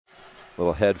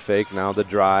Little head fake, now the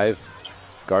drive.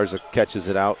 Garza catches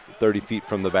it out 30 feet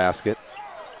from the basket.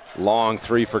 Long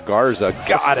three for Garza,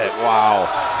 got it, wow.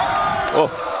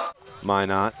 Oh,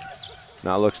 Minot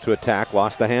now looks to attack,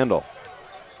 lost the handle.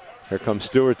 Here comes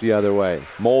Stewart the other way.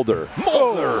 Mulder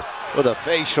with a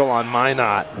facial on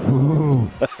Minot.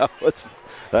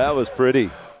 that was pretty.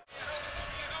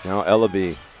 Now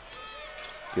Ellaby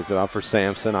gives it out for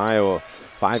Sampson. Iowa,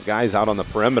 5 guys out on the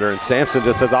perimeter, and Sampson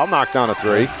just says, I'll knock down a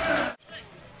 3.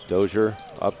 Dozier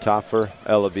up top for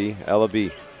Ellaby.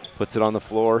 Ellaby puts it on the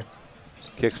floor.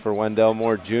 Kicks for Wendell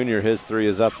Moore Jr. His 3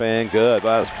 is up and good.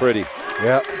 That was pretty.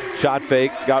 Yep. Shot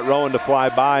fake, got Rowan to fly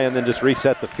by and then just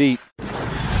reset the feet.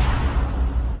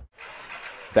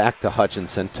 Back to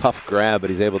Hutchinson. Tough grab, but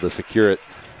he's able to secure it.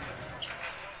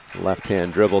 Left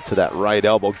hand dribble to that right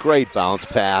elbow. Great bounce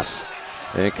pass.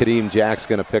 And Kadeem Jack's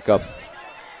going to pick up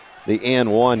the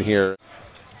and 1 here.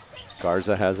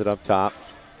 Garza has it up top.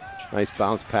 Nice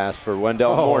bounce pass for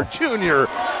Wendell Moore Jr.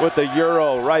 with the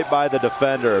Euro right by the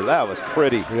defender. That was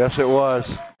pretty. Yes, it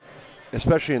was.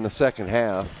 Especially in the second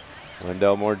half.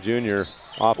 Wendell Moore Jr.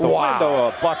 off the window,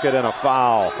 a bucket and a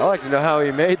foul. I like to know how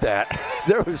he made that.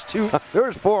 There was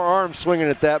 4 arms swinging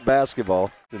at that basketball.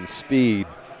 In speed.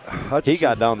 He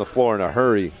got down the floor in a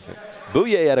hurry.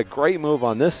 Bouye had a great move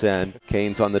on this end.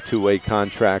 Kane's on the 2-way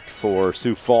contract for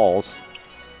Sioux Falls.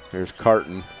 Here's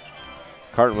Carton.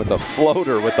 Carton with a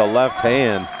floater with the left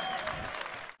hand.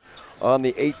 On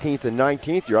the 18th and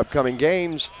 19th, your upcoming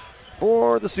games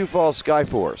for the Sioux Falls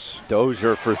Skyforce.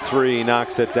 Dozier for 3,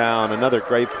 knocks it down. Another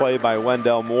great play by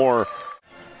Wendell Moore.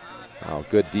 Oh,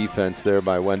 good defense there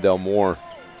by Wendell Moore.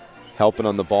 Helping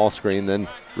on the ball screen, then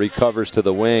recovers to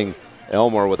the wing.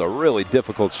 Elmore with a really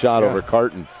difficult shot over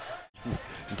Carton.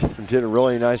 Did a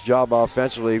really nice job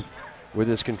offensively with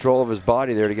his control of his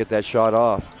body there to get that shot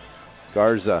off.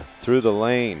 Garza through the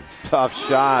lane. Tough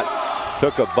shot.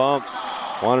 Took a bump.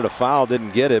 Wanted a foul,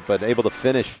 didn't get it, but able to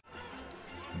finish.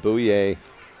 Bouye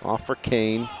off for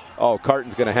Kane. Oh,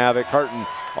 Carton's going to have it. Carton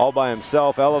all by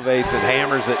himself elevates and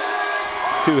hammers it.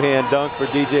 2-hand dunk for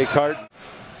DJ Carton.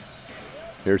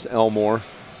 Here's Elmore.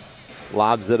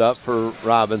 Lobs it up for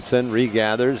Robinson.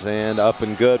 Regathers and up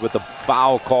and good with the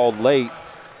foul called late,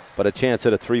 but a chance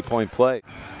at a 3-point play.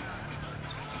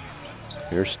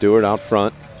 Here's Stewart out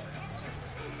front.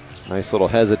 Nice little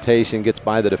hesitation, gets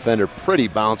by the defender. Pretty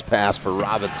bounce pass for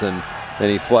Robinson. Then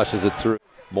he flushes it through.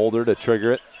 Mulder to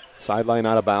trigger it. Sideline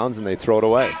out of bounds, and they throw it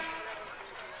away.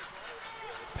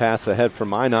 Pass ahead for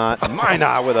Minot.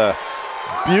 Minot with a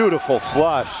beautiful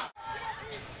flush.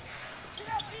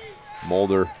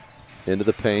 Mulder into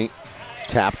the paint.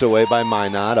 Tapped away by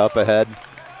Minot. Up ahead.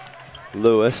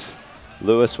 Lewis.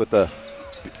 Lewis with the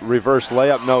reverse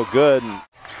layup, no good.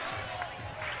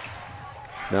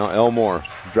 Now Elmore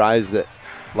drives it,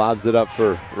 lobs it up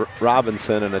for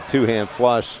Robinson, and a 2-hand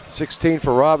flush. 16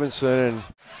 for Robinson, and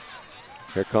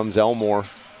here comes Elmore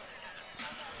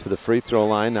to the free throw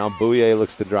line. Now Bouye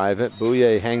looks to drive it.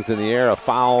 Bouye hangs in the air, a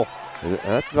foul.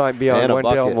 That might be on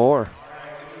Wendell Moore.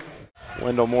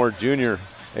 Wendell Moore Jr.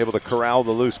 able to corral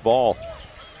the loose ball.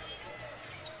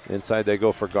 Inside they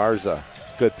go for Garza.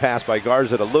 Good pass by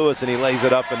Garza to Lewis, and he lays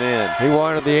it up and in. He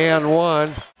wanted the and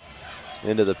 1.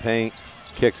 Into the paint.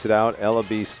 Kicks it out.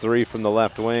 Ellaby's 3 from the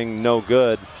left wing, no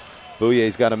good.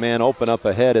 Bouye's got a man open up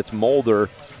ahead. It's Mulder,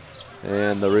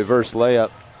 and the reverse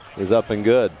layup is up and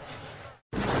good.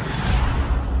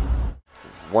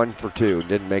 1 for 2,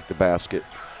 didn't make the basket.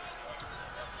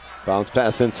 Bounce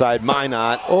pass inside,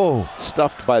 Minot. Oh,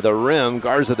 stuffed by the rim.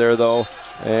 Garza there though,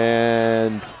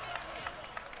 and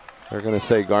they're going to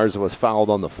say Garza was fouled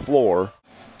on the floor.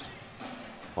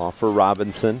 Off for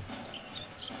Robinson.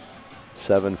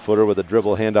 7-footer with a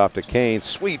dribble handoff to Kane.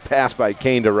 Sweet pass by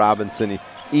Kane to Robinson.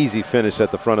 Easy finish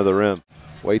at the front of the rim.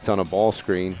 Waits on a ball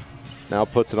screen. Now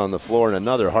puts it on the floor, and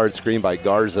another hard screen by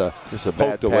Garza. Just a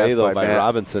bad poked away though by by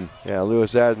Robinson. Yeah,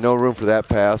 Lewis had no room for that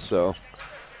pass, so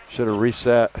should have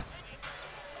reset.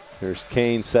 Here's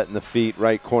Kane setting the feet.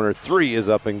 Right corner 3 is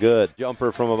up and good.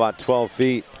 Jumper from about 12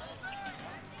 feet.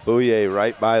 Bouye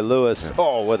right by Lewis.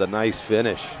 Oh, with a nice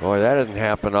finish. Boy, that doesn't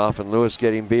happen often. Lewis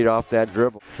getting beat off that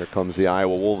dribble. Here comes the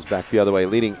Iowa Wolves back the other way,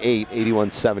 leading 8,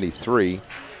 81-73.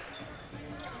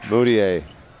 Moutier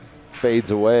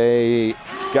fades away.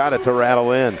 Got it to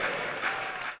rattle in.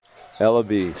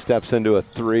 Ellaby steps into a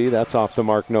 3. That's off the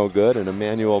mark, no good. And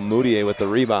Emmanuel Moutier with the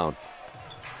rebound.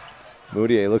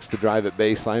 Moutier looks to drive at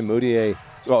baseline. Moutier,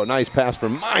 oh, nice pass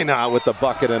from Minot with the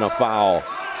bucket and a foul.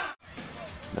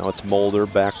 Now it's Mulder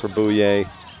back for Bouye.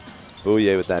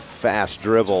 Bouye with that fast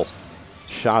dribble.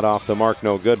 Shot off the mark,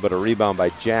 no good, but a rebound by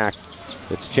Jack.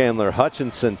 It's Chandler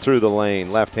Hutchinson through the lane.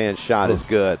 Left-hand shot is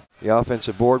good. The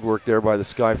offensive board work there by the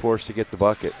Skyforce to get the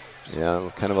bucket.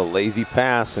 Yeah, kind of a lazy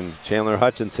pass, and Chandler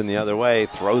Hutchinson the other way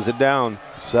throws it down.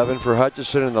 7 for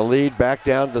Hutchinson, and the lead back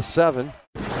down to 7.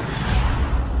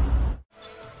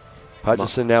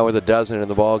 Hutchinson now with a dozen in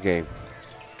the ball game.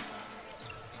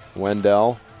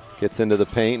 Wendell gets into the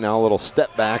paint. Now a little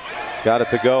step back. Got it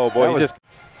to go. Boy,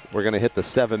 we're going to hit the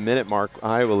 7-minute mark.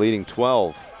 Iowa leading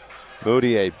 12.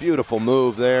 Moutier, beautiful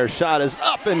move there. Shot is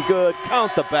up and good.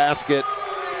 Count the basket.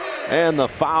 And the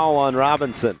foul on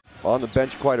Robinson. On the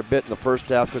bench quite a bit in the first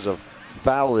half because of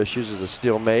foul issues as a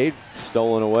steal made.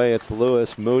 Stolen away. It's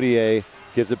Lewis. Moutier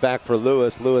gives it back for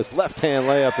Lewis. Lewis, left-hand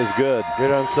layup is good.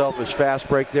 Good unselfish fast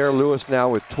break there. Lewis now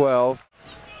with 12.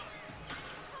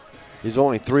 He's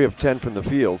only 3 of 10 from the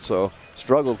field, so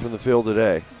struggled from the field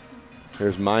today.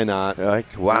 Here's Minot.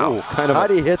 Wow. Ooh, how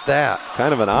do you hit that?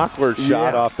 Kind of an awkward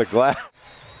shot off the glass.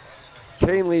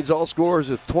 Kane leads all scorers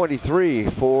with 23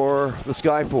 for the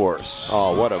Skyforce.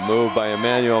 Oh, what a move by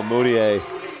Emmanuel Moutier.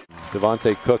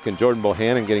 Devontae Cook and Jordan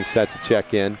Bohannon getting set to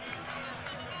check in.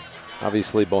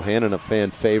 Obviously, Bohannon a fan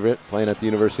favorite, playing at the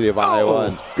University of Iowa.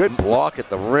 And good block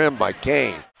at the rim by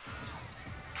Kane.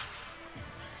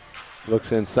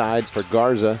 Looks inside for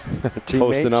Garza,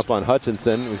 posting up on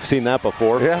Hutchinson. We've seen that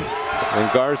before. Yeah.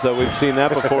 And Garza, we've seen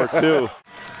that before too.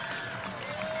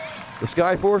 The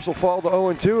Skyforce will fall to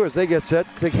 0-2 as they get set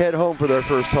to head home for their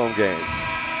first home game.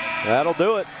 That'll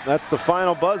do it. That's the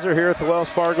final buzzer here at the Wells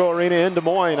Fargo Arena in Des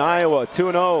Moines, Iowa,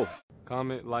 2-0.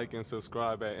 Comment, like, and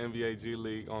subscribe at NBA G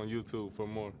League on YouTube for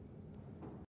more.